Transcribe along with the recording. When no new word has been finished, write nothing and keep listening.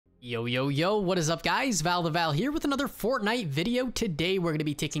Yo, yo, yo, what is up, guys? VALtheVAL here with another Fortnite video. Today, we're going to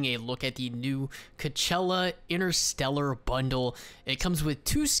be taking a look at the new Coachella Interstellar bundle. It comes with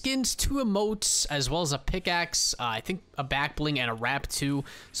 2 skins, 2 emotes, as well as a pickaxe, I think a back bling, and a wrap too.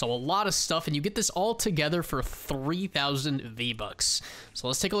 So a lot of stuff, and you get this all together for 3,000 V-Bucks. So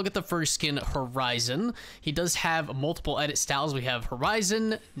let's take a look at the first skin, Horizon. He does have multiple edit styles. We have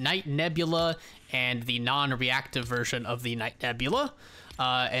Horizon, Night Nebula, and the non-reactive version of the Night Nebula.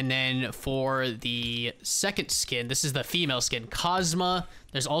 And then for the second skin, this is the female skin, Cosma.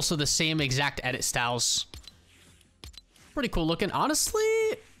 There's also the same exact edit styles. Pretty cool looking. Honestly,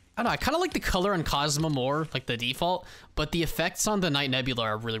 I don't know, I kind of like the color on Cosma more, like the default, but the effects on the Night Nebula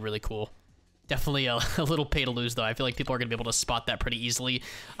are really, really cool. Definitely a little pay to lose, though. I feel like people are going to be able to spot that pretty easily.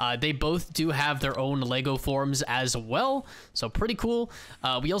 They both do have their own Lego forms as well, so pretty cool.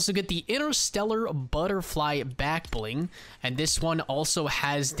 We also get the Interstellar Butterfly back bling, and this one also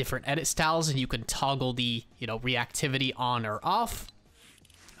has different edit styles, and you can toggle the, reactivity on or off.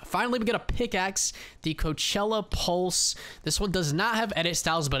 Finally, we get a pickaxe, the Coachella Pulse. This one does not have edit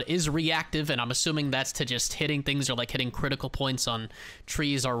styles, but it is reactive, and I'm assuming that's to just hitting things or like hitting critical points on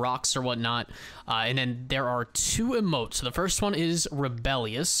trees or rocks or whatnot. And then there are 2 emotes. So the first one is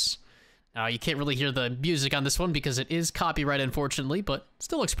Rebellious. You can't really hear the music on this one because it is copyright, unfortunately, but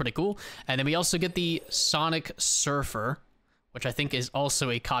still looks pretty cool. And then we also get the Sonic Surfer, which I think is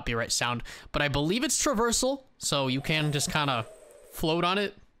also a copyright sound, but I believe it's traversal, so you can just kind of float on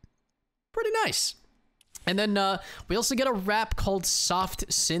it. Pretty nice. And then we also get a wrap called Soft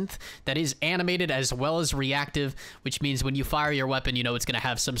Synth that is animated as well as reactive, which means when you fire your weapon, it's going to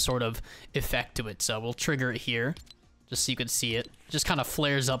have some sort of effect to it. So we'll trigger it here just so you can see it. It just kind of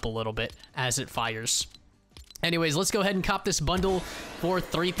flares up a little bit as it fires. Anyways, let's go ahead and cop this bundle for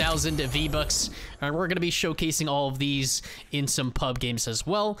 3,000 V-Bucks. And we're going to be showcasing all of these in some pub games as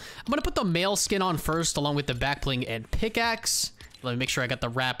well. I'm going to put the male skin on first along with the back bling and pickaxe. Let me make sure I got the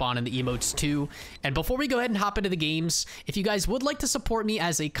wrap on and the emotes too. And before we go ahead and hop into the games, if you guys would like to support me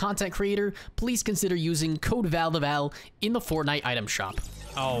as a content creator, please consider using code VALtheVAL in the Fortnite item shop.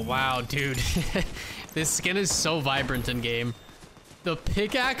 Oh, wow, dude. This skin is so vibrant in game. The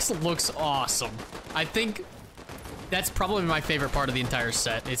pickaxe looks awesome. I think that's probably my favorite part of the entire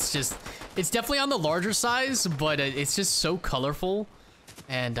set. It's definitely on the larger size, but it's just so colorful.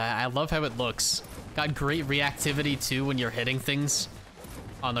 And I love how it looks. Got great reactivity too when you're hitting things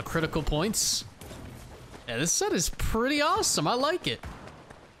on the critical points. Yeah, this set is pretty awesome. I like it.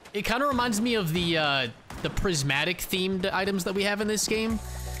 It kind of reminds me of the prismatic themed items that we have in this game.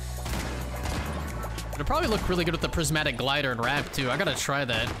 It'll probably look really good with the prismatic glider and wrap too. I gotta try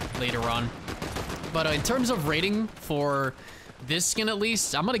that later on. But in terms of rating for this skin, at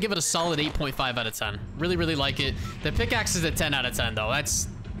least, I'm gonna give it a solid 8.5 out of 10. Really, really like it. The pickaxe is a 10 out of 10 though. That's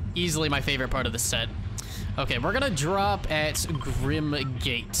easily my favorite part of the set. Okay, we're gonna drop at Grim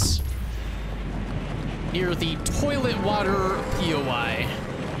Gates near the toilet water POI.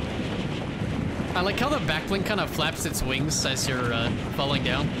 I like how the backbling kind of flaps its wings as you're falling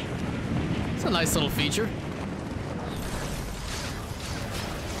down. It's a nice little feature.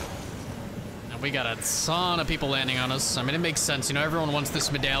 And we got a ton of people landing on us. I mean, it makes sense. Everyone wants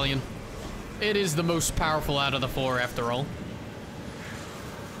this medallion. It is the most powerful out of the 4 after all.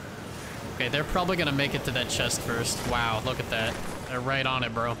 Okay, they're probably gonna make it to that chest first. Wow, look at that. They're right on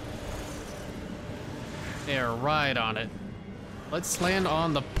it, bro. They're right on it. Let's land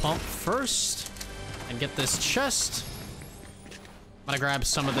on the pump first and get this chest. I'm gonna grab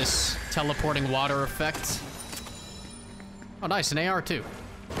some of this teleporting water effect. Oh, nice, an AR too.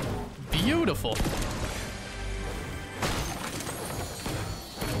 Beautiful.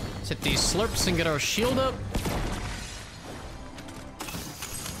 Let's hit these slurps and get our shield up.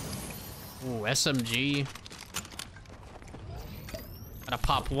 Ooh, SMG. Gotta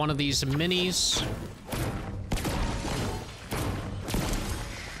pop one of these minis.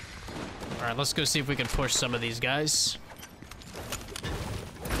 All right, let's go see if we can push some of these guys.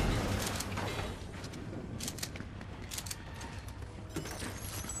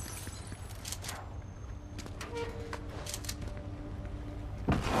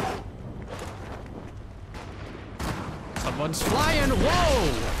 Someone's flying.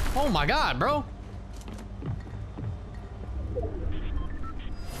 Whoa! Oh my god, bro.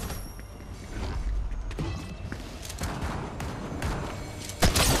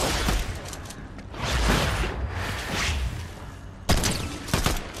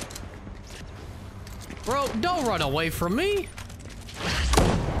 Bro, don't run away from me.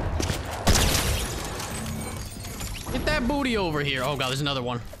 Get that booty over here. Oh god, there's another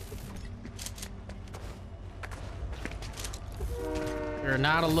one. We're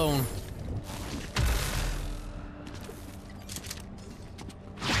not alone.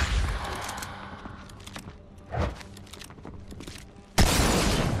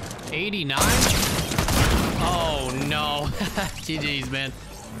 $89? Oh no. GG's, man.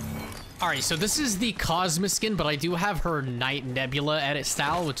 Alright, so this is the Cosma skin, but I do have her Night Nebula edit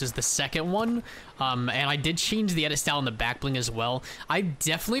style, which is the second one. And I did change the edit style in the back bling as well. I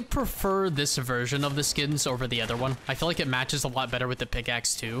definitely prefer this version of the skins over the other one. I feel like it matches a lot better with the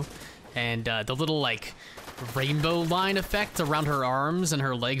pickaxe too. And the little like rainbow line effect around her arms and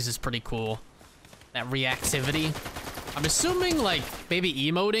her legs is pretty cool. That reactivity. I'm assuming like maybe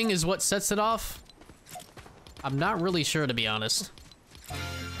emoting is what sets it off. I'm not really sure, to be honest.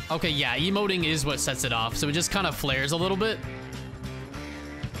 Okay, yeah, emoting is what sets it off, so it just kind of flares a little bit.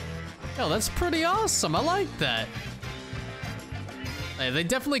 Yo, that's pretty awesome. I like that. Hey, they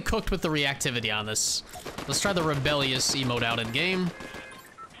definitely cooked with the reactivity on this. Let's try the rebellious emote out in game.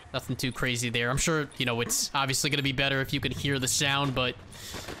 Nothing too crazy there. I'm sure, you know, it's obviously going to be better if you can hear the sound, but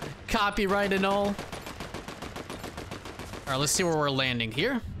copyright and all. All right, let's see where we're landing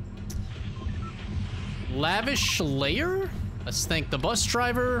here. Lavish layer? Let's thank the bus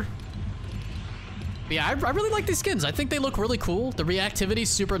driver. Yeah, I really like these skins. I think they look really cool. The reactivity is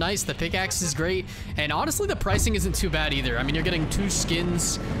super nice. The pickaxe is great. And honestly, the pricing isn't too bad either. I mean, you're getting 2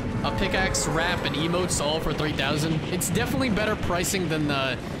 skins, a pickaxe, wrap, and emotes all for 3,000. It's definitely better pricing than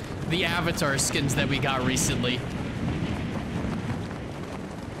the avatar skins that we got recently.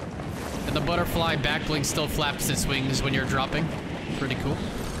 And the butterfly back bling still flaps its wings when you're dropping. Pretty cool.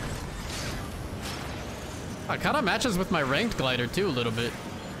 It kind of matches with my ranked glider too a little bit.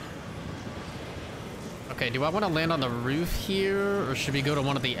 Okay, do I want to land on the roof here, or should we go to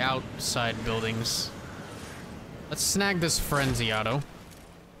one of the outside buildings? Let's snag this frenzy auto.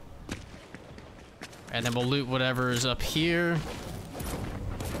 And then we'll loot whatever's up here.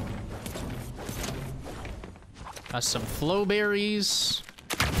 Got some flow berries.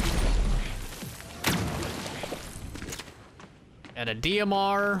 And a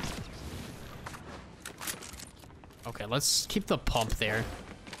DMR. Okay, let's keep the pump there.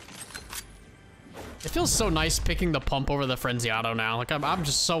 It feels so nice picking the pump over the Frenzy Auto now. Like, I'm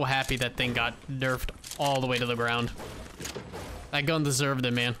just so happy that thing got nerfed all the way to the ground. That gun deserved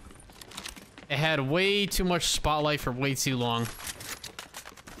it, man. It had way too much spotlight for way too long.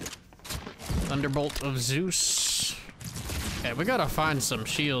 Thunderbolt of Zeus. Okay, we gotta find some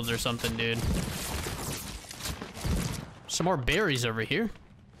shields or something, dude. Some more berries over here.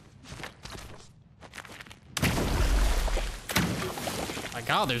 My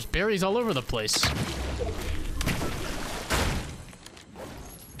god, there's berries all over the place.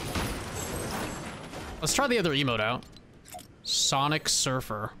 Let's try the other emote out. Sonic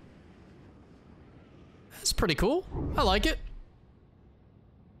Surfer. That's pretty cool. I like it.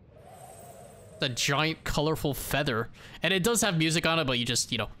 The giant colorful feather. And it does have music on it, but you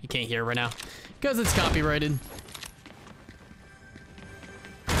just, you know, you can't hear it right now because it's copyrighted.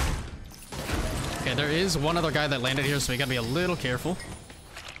 Okay, there is one other guy that landed here, so we gotta be a little careful.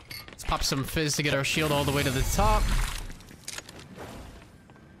 Let's pop some fizz to get our shield all the way to the top.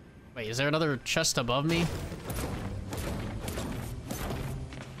 Wait, is there another chest above me?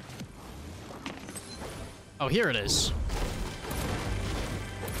 Oh, here it is.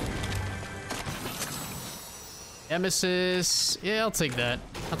 Emesis. Yeah, I'll take that.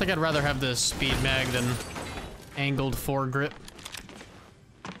 I think I'd rather have the speed mag than angled foregrip.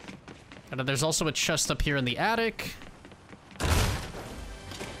 And there's also a chest up here in the attic.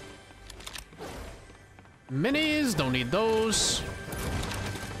 Minis, don't need those.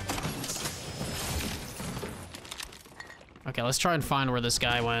 Okay, let's try and find where this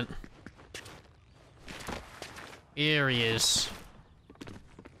guy went. Here he is.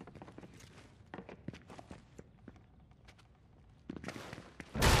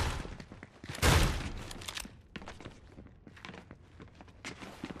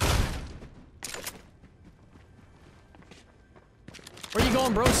 Where you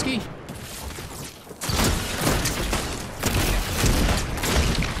going, broski?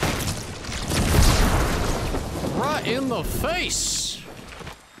 Right in the face.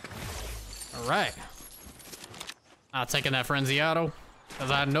 All right. Not taking that frenzy auto, because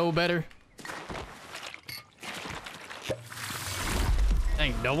I know better.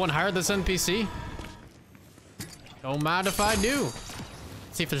 Dang, no one hired this NPC? Don't mind if I do. Let's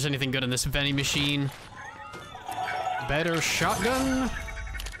see if there's anything good in this vending machine. Better shotgun.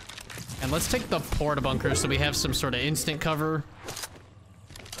 And let's take the porta bunker so we have some sort of instant cover.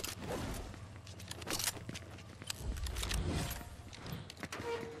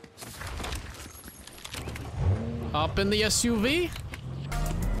 Up in the SUV.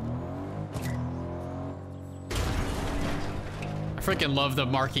 I freaking love the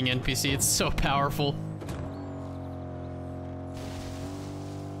marking NPC. It's so powerful.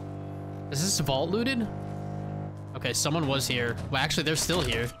 Is this vault looted? Okay, someone was here. Well, actually, they're still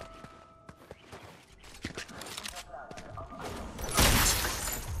here.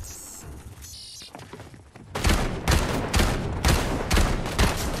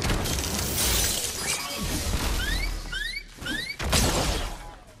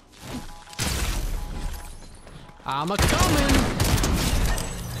 I'm a-coming!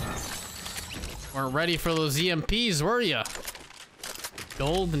 Weren't ready for those EMPs, were ya?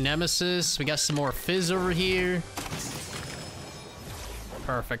 Gold Nemesis. We got some more fizz over here.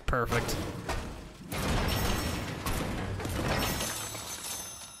 Perfect, perfect.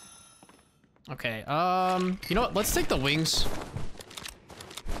 Okay, you know what? Let's take the wings.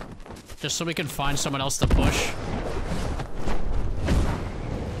 Just so we can find someone else to push.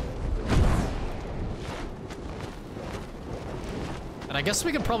 And I guess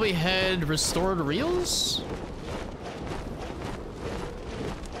we could probably head restored reels?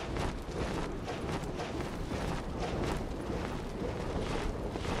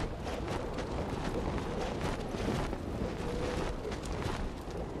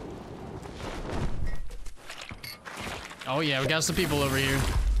 Oh yeah, we got some people over here.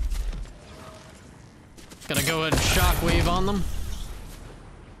 Gotta go ahead and shockwave on them.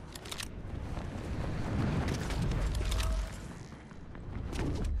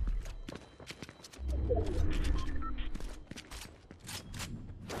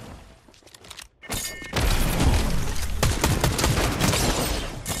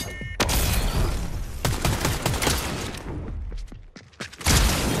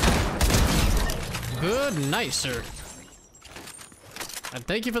 Good night, sir. And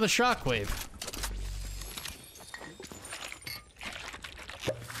thank you for the shockwave.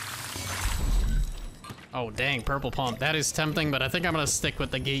 Oh, dang, purple pump. That is tempting, but I think I'm gonna stick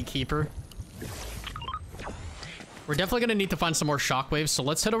with the gatekeeper. We're definitely gonna need to find some more shockwaves, so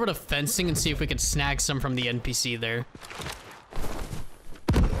let's head over to fencing and see if we can snag some from the NPC there.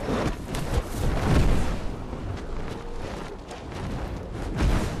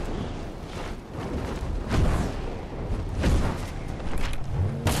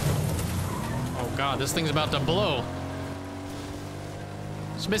 God, this thing's about to blow.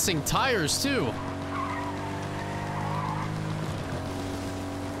 It's missing tires, too.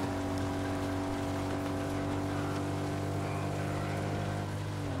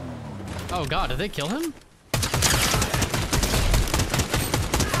 Oh, God, did they kill him?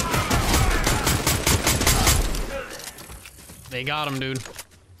 They got him, dude.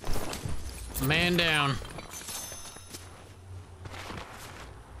 Man down.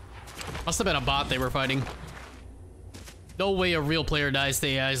 Must have been a bot they were fighting. No way a real player dies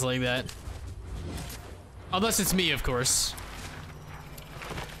to AIs like that. Unless it's me, of course.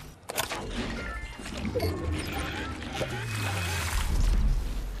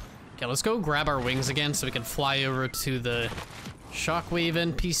 Okay, let's go grab our wings again so we can fly over to the shockwave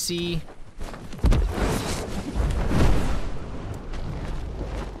NPC.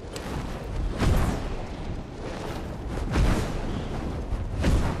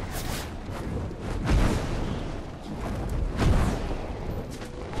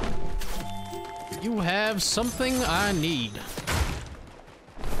 You have something I need.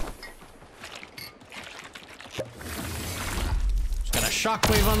 Just got a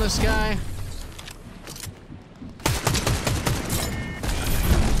shockwave on this guy.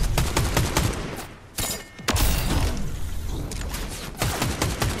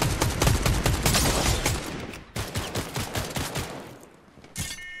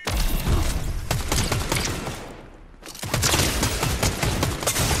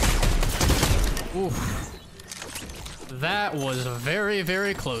 Oof. That was very,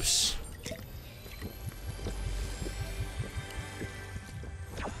 very close.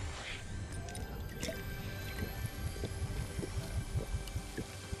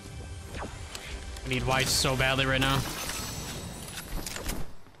 I need white so badly right now.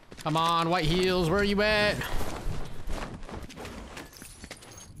 Come on, white heels, where are you at?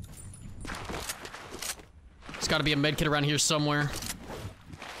 There's gotta be a med kit around here somewhere.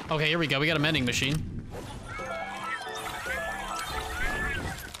 Okay, here we go. We got a mending machine.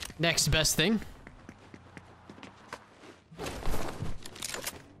 Next best thing.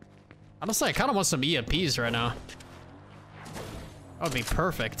 Honestly, I kind of want some EMPs right now. That would be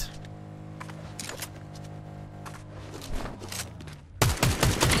perfect.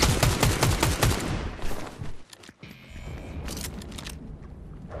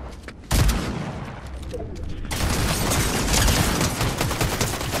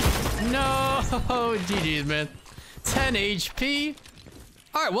 No, GG's, man. 10 HP.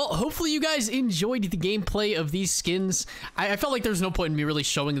 All right, well, hopefully you guys enjoyed the gameplay of these skins. I felt like there's no point in me really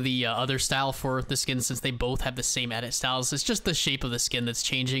showing the other style for the skins since they both have the same edit styles. It's just the shape of the skin that's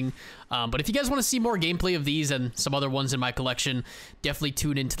changing. But if you guys want to see more gameplay of these and some other ones in my collection, definitely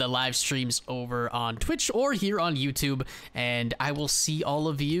tune into the live streams over on Twitch or here on YouTube. And I will see all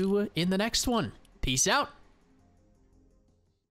of you in the next one. Peace out.